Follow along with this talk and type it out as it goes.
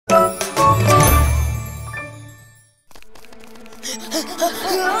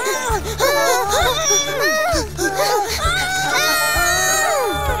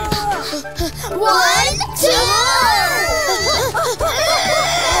One, two!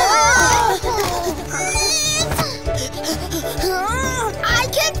 I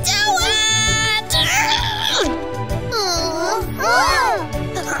can do it!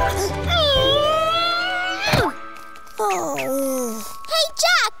 Hey,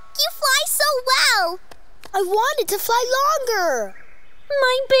 Jack, you fly so well. I wanted to fly longer.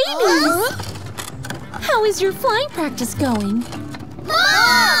 My babies! How is your flying practice going?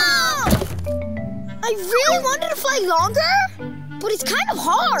 Mom! I really wanted to fly longer, but it's kind of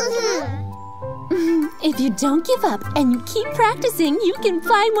hard. If you don't give up and you keep practicing, you can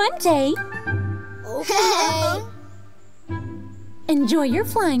fly one day. Okay. Enjoy your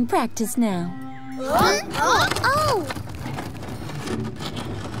flying practice now. Oh!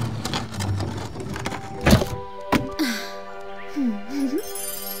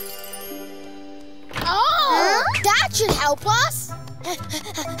 Oh! That should help us.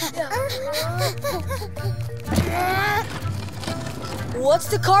 What's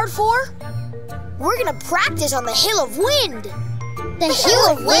the card for? We're gonna practice on the Hill of Wind. The Hill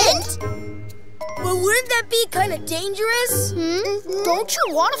of Wind? Well, wouldn't that be kind of dangerous? Don't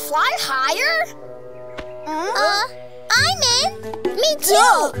you want to fly higher? I'm in. Me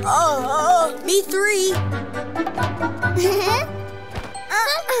too. Me three.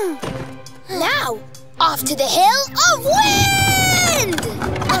 Now, off to the Hill of Wind!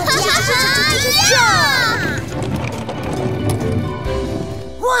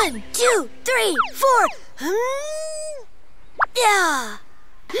 One, two, three, four. Yeah.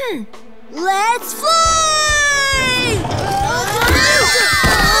 Let's fly!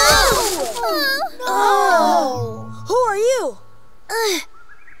 Oh! Who are you?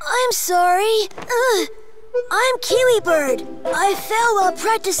 I'm sorry. I'm Kiwi Bird. I fell while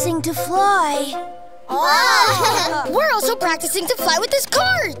practicing to fly. We're also practicing to fly with this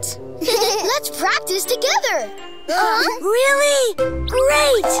cart. Let's practice together. Really?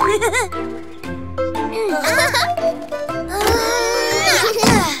 Great!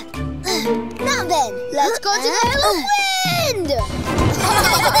 Now then, let's go to the Hill of Wind!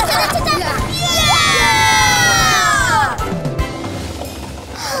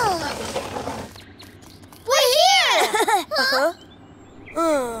 We're here!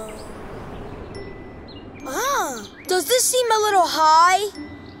 Does this seem a little high?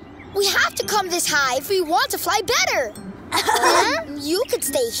 We have to come this high if we want to fly better. You could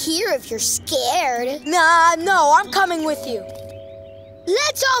stay here if you're scared. Nah, no, I'm coming with you.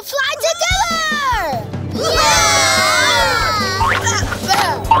 Let's all fly together!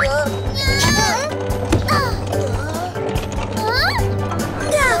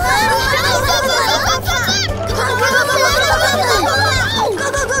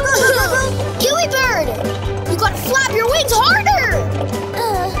 Kiwi Bird, you gotta flap your wings harder!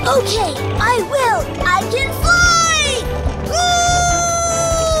 Okay, I will. I can fly!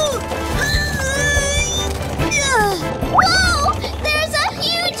 Whoa! There's a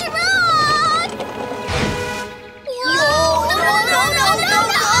huge rock!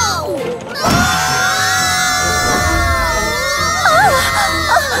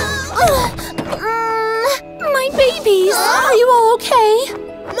 My babies, are you all okay?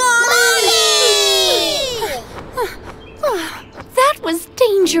 That was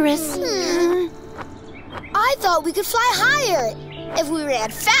dangerous. I thought we could fly higher if we ran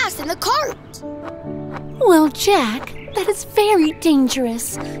fast in the cart. Well, Jack, that is very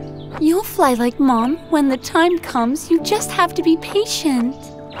dangerous. You'll fly like Mom. When the time comes, you just have to be patient.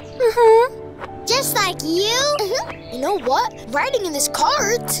 Just like you? You know what? Riding in this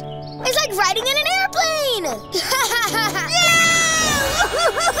cart is like riding in an airplane!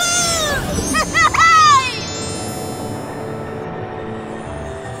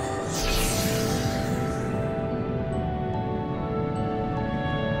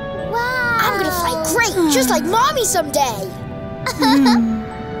 Wow! I'm gonna fly great, just like Mommy someday!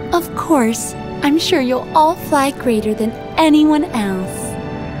 Of course. I'm sure you'll all fly greater than anyone else.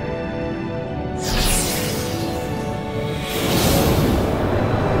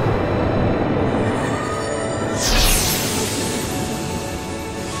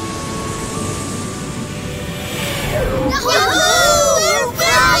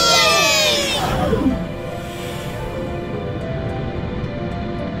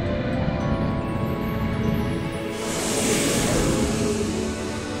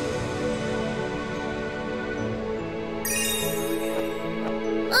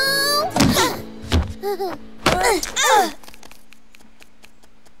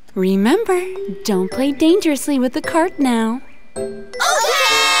 Remember, don't play dangerously with the cart now. Okay!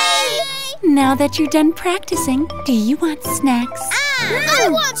 Now that you're done practicing, do you want snacks? I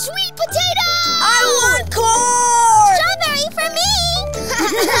want sweet potato! I want corn! Strawberry for me!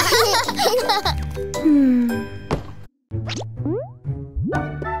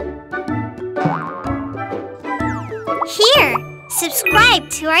 Here, subscribe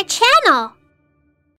to our channel.